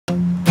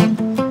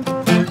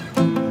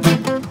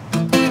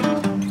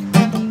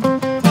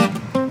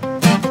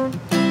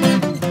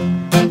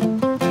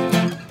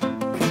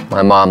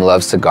My mom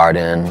loves to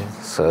garden,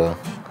 so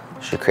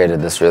she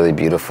created this really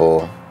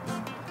beautiful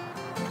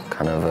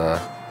kind of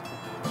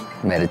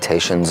a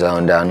meditation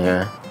zone down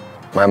here.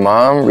 My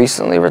mom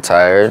recently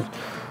retired.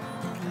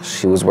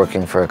 She was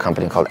working for a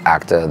company called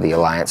ACTA, the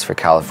Alliance for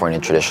California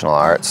Traditional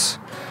Arts.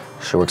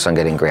 She works on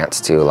getting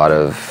grants to a lot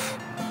of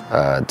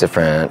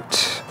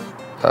different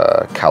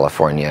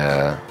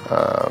California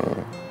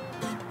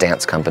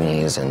dance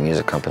companies and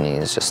music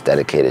companies just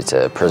dedicated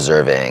to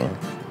preserving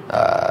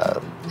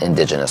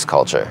indigenous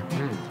culture.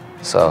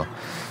 So,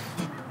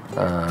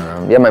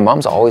 yeah, my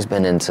mom's always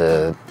been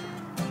into,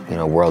 you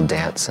know, world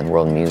dance and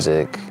world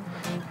music.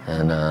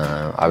 And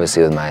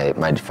obviously with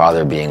my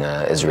father being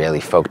an Israeli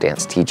folk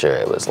dance teacher,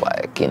 it was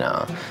like, you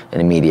know,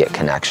 an immediate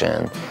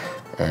connection.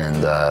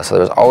 And so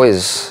there was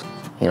always,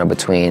 you know,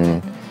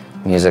 between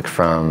music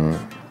from,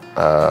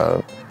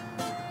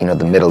 you know,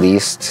 the Middle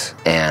East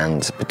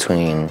and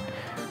between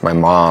my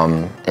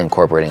mom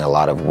incorporating a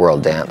lot of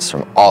world dance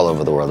from all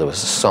over the world. There was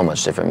so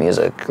much different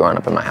music growing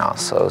up in my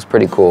house, so it was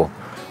pretty cool.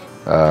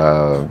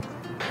 And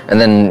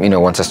then, you know,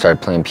 once I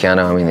started playing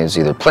piano, I mean, it was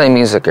either playing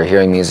music or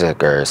hearing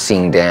music or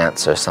seeing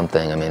dance or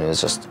something. I mean, it was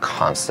just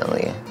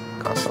constantly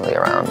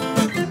around.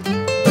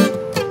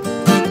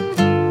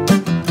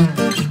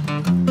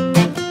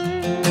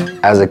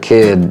 As a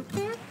kid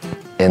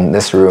in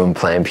this room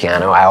playing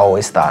piano, I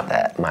always thought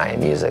that my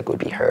music would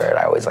be heard.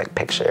 I always like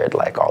pictured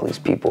like all these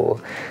people,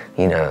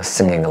 you know,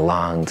 singing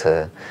along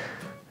to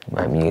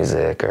my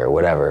music or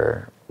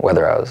whatever.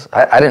 Whether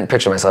I didn't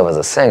picture myself as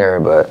a singer,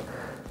 but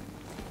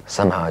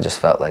somehow I just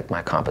felt like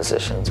my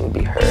compositions would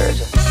be heard.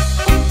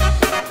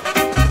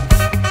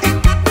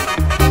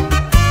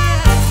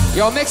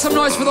 Yo, make some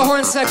noise for the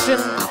horn section.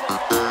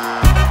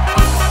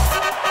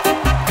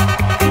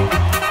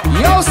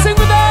 Yo, sing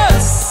with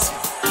us.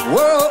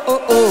 Whoa,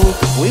 oh,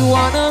 oh. We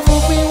wanna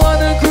move, we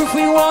wanna groove,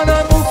 we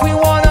wanna move, we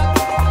wanna.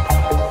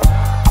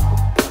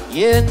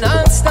 Yeah,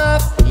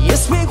 non-stop.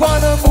 Yes, we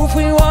wanna move,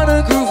 we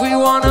wanna groove, we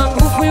wanna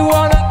move, we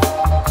wanna.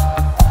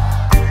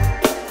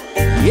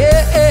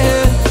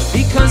 Yeah,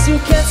 because you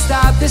can't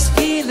stop this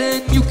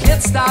feeling, you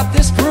can't stop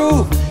this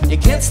groove, you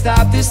can't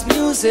stop this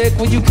music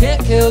when you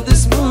can't kill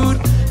this mood.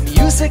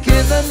 Music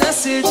in the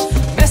message,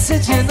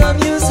 message in the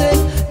music.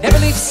 Never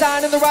leave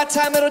sign in the right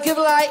time, it'll give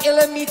light. And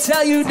let me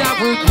tell you, now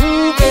we're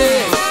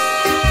grooving.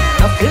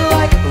 I feel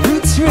like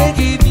roots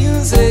reggae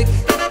music.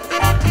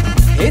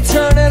 Hey,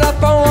 turn it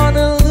up, I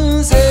wanna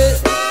lose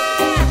it.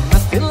 I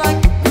feel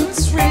like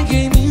roots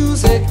reggae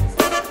music.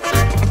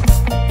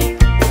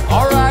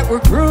 Alright, we're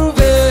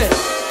grooving.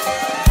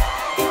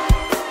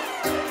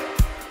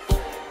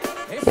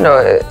 You know,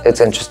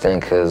 it's interesting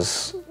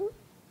because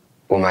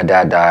when my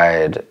dad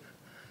died,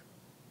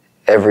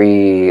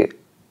 every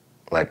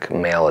like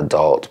male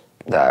adult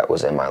that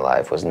was in my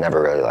life was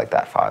never really like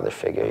that father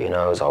figure, you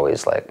know. It was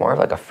always like more of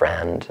like a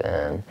friend,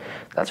 and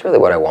that's really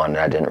what I wanted.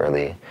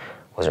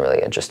 Wasn't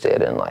really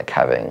interested in like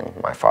having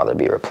my father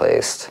be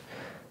replaced.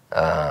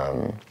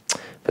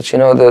 But you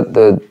know,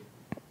 the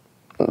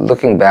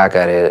looking back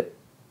at it,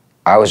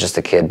 I was just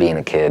a kid being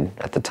a kid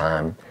at the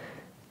time,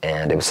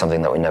 and it was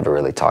something that we never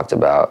really talked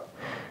about.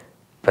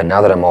 But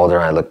now that I'm older,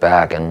 I look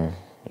back and,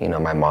 you know,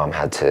 my mom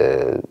had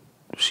to,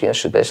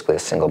 she's basically a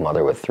single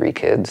mother with 3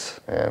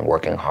 kids and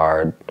working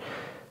hard.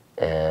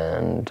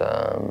 And,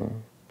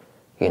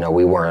 you know,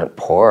 we weren't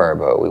poor,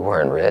 but we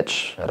weren't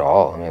rich at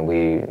all. I mean,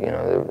 you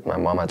know, my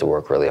mom had to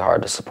work really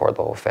hard to support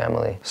the whole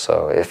family.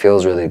 So it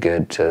feels really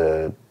good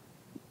to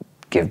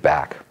give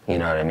back, you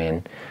know what I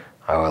mean?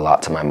 I owe a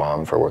lot to my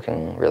mom for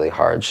working really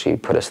hard. She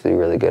put us through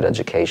really good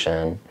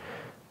education.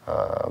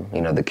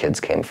 You know, the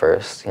kids came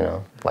first, you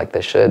know, like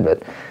they should,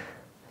 but,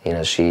 you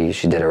know, she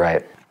did it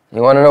right.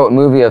 You want to know what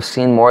movie I've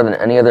seen more than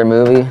any other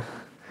movie?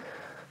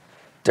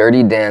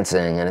 Dirty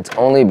Dancing, and it's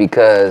only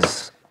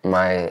because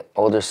my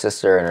older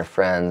sister and her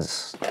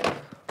friends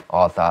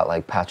all thought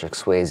like Patrick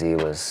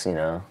Swayze was, you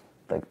know,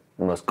 like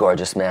the most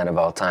gorgeous man of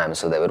all time,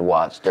 so they would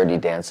watch Dirty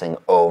Dancing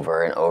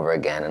over and over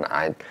again, and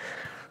I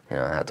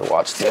had to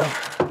watch too.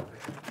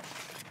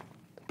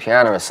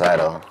 Piano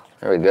recital,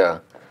 here we go.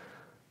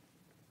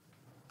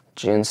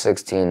 June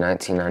 16,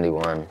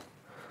 1991.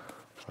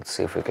 Let's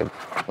see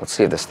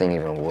if this thing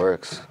even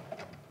works.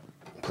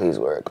 Please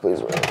work,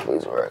 please work,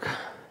 please work.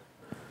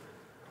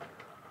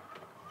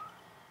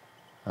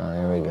 Oh,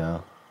 here we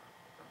go.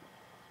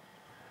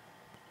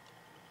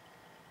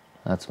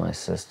 That's my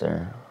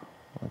sister.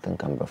 I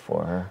think I'm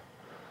before her.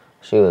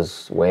 She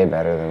was way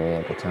better than me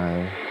at the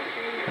time.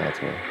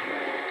 That's me.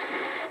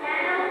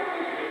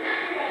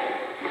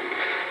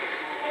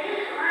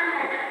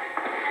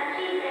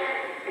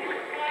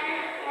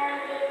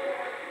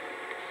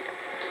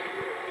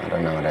 I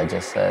don't know what I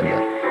just said,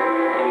 but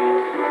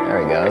there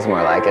we go, it's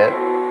more like it.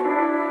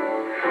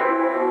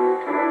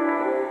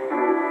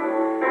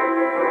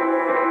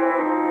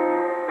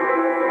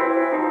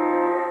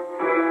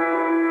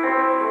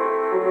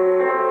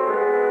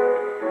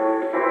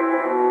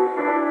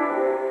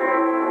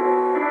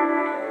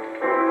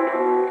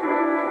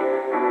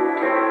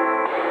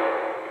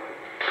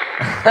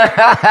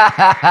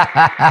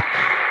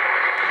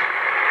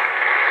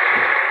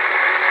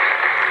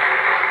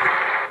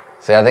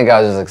 Honestly, I think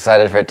I was just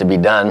excited for it to be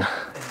done.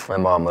 My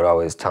mom would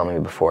always tell me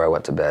before I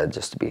went to bed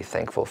just to be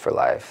thankful for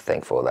life,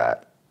 thankful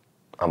that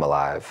I'm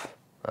alive.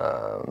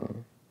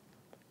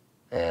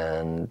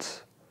 And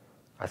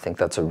I think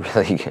that's a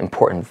really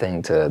important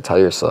thing to tell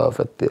yourself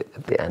at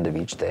the end of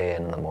each day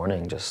and in the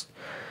morning. Just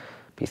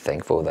be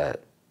thankful that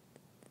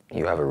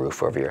you have a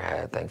roof over your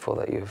head, thankful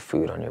that you have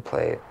food on your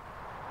plate.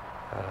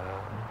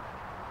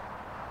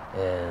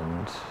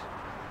 And,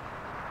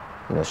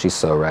 you know, she's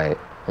so right.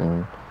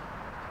 And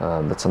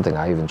that's something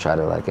I even try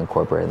to like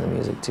incorporate in the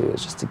music too,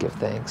 is just to give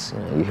thanks. You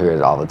know, you hear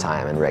it all the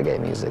time in reggae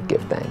music,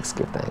 give thanks,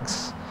 give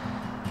thanks.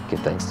 Give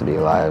thanks to be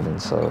alive,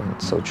 and so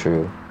it's so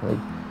true. Like,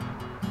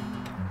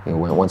 you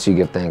know, once you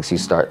give thanks, you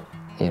start,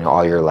 you know,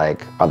 all your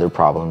like other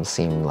problems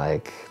seem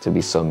like to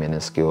be so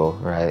minuscule,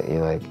 right?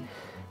 You're like,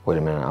 wait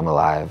a minute, I'm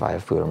alive, I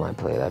have food on my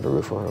plate, I have a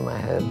roof over my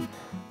head.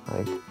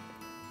 Like,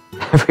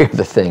 every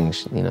other thing,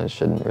 you know,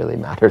 shouldn't really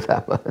matter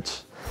that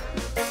much.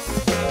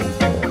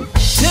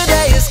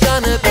 Today is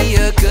gonna be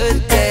a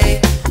good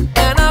day,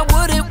 and I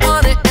wouldn't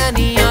want it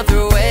any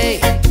other way.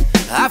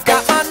 I've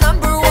got my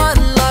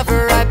 #1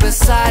 lover right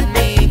beside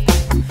me,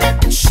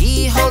 and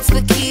she holds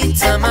the key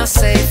to my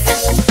safe.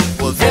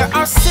 Well, there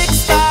are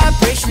 6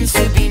 vibrations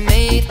to be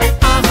made,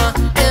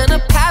 in a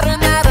pattern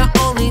that I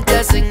only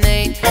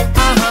designate,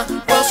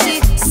 Well,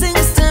 she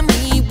sings to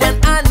me when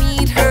I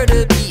need her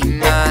to be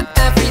my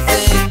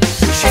everything.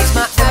 She's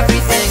my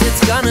everything,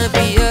 it's gonna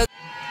be a...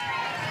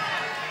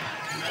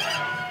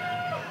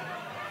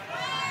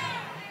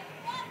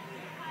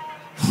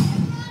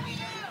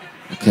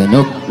 Okay,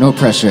 no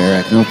pressure,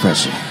 Eric, no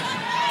pressure.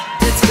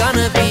 It's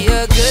gonna be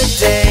a good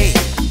day.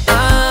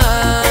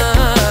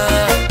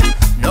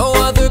 No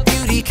other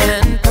beauty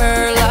can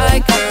purr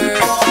like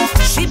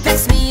her. She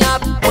picks me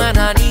up when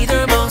I need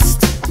her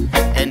most,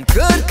 and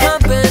good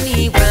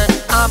company when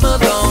I'm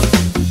alone.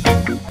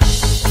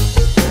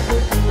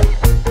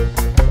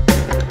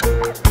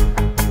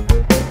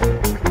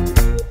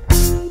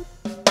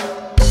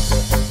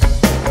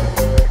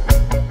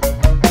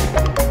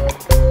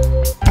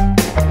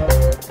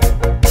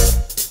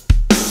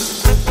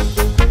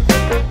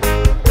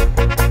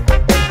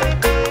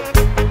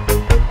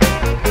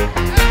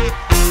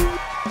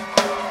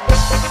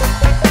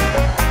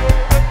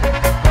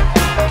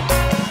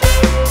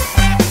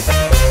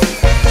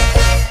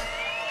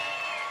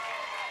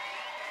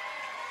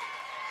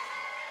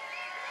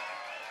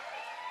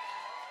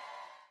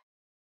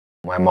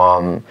 My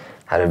mom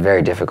had a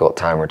very difficult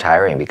time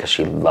retiring because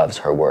she loves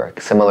her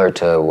work. Similar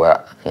to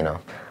what, you know,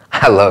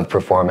 I love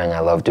performing, I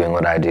love doing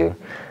what I do.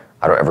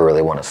 I don't ever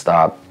really want to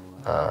stop.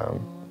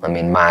 I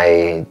mean,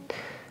 my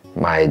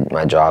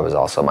job is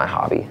also my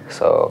hobby,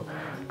 so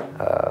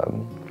I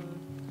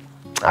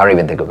don't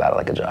even think about it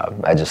like a job.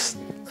 I'm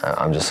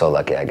just so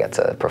lucky I get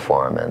to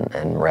perform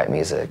and write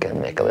music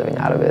and make a living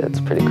out of it. It's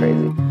pretty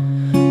crazy.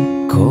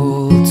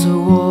 Cold to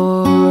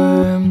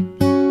warm,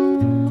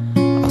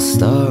 I'll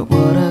start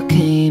what I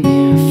came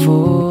here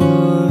for,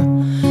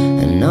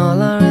 and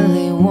all I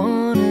really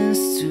want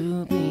is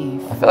to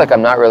be... I feel like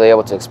I'm not really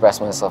able to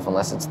express myself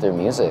unless it's through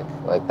music.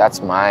 Like,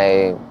 that's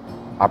my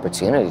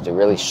opportunity to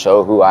really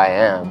show who I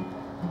am,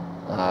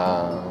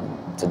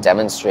 to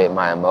demonstrate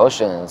my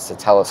emotions, to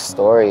tell a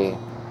story.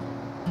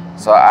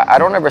 So I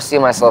don't ever see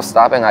myself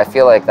stopping. I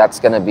feel like that's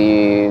gonna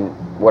be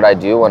what I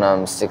do when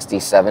I'm 60,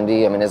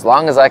 70. I mean, as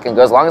long as I can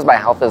go, as long as my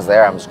health is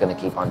there, I'm just gonna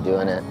keep on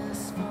doing it.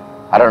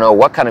 I don't know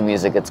what kind of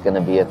music it's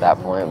gonna be at that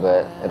point,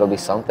 but it'll be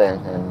something,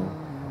 and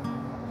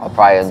I'll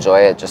probably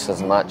enjoy it just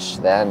as much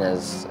then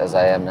as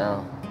I am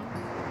now.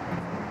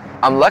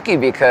 I'm lucky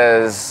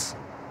because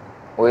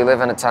we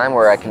live in a time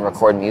where I can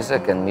record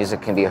music and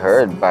music can be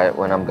heard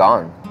when I'm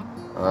gone.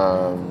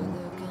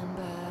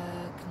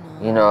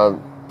 You know,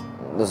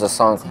 there's a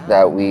song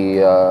that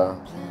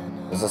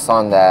there's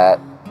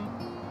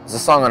a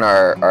song on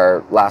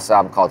our last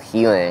album called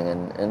Healing,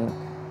 and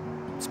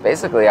it's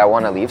basically I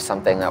want to leave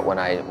something that when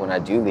I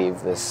do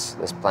leave this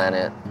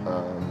planet,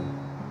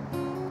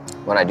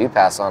 when I do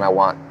pass on, I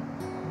want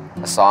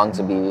a song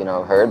to be, you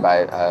know, heard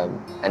by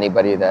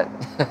anybody that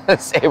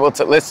is able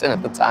to listen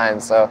at the time.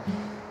 So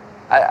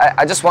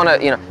I just want to,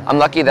 you know, I'm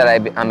lucky that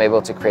I'm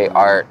able to create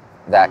art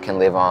that can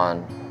live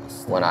on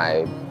when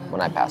I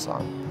pass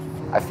on.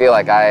 I feel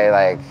like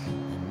I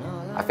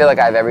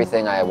have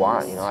everything I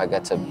want. You know, I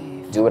get to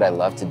do what I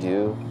love to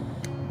do.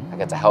 I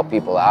get to help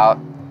people out,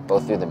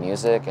 both through the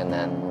music and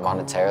then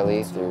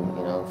monetarily through,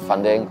 you know,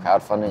 funding,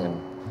 crowdfunding, and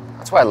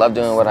that's why I love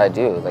doing what I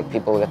do. Like,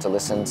 people get to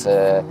listen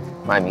to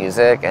my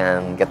music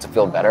and get to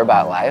feel better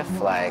about life.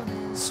 Like,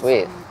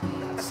 sweet.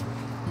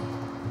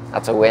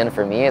 That's a win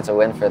for me. It's a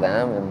win for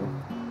them, and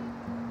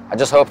I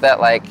just hope that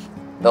like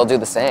they'll do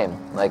the same.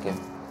 Like,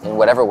 in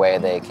whatever way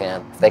they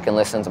can. If they can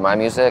listen to my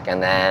music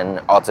and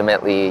then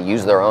ultimately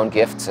use their own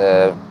gift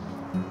to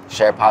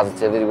share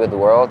positivity with the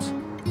world,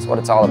 that's what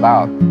it's all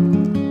about.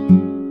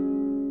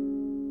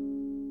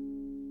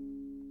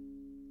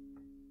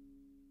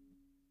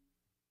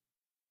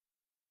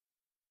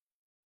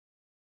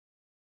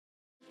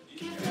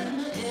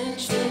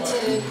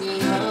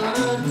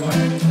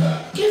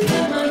 Give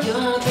them a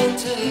yard, they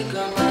take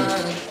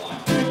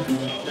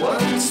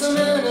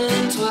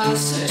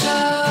lost a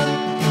job.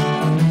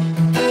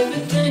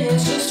 Everything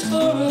is just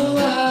for a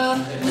while,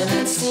 and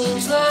it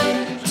seems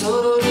like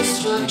total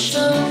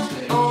destruction.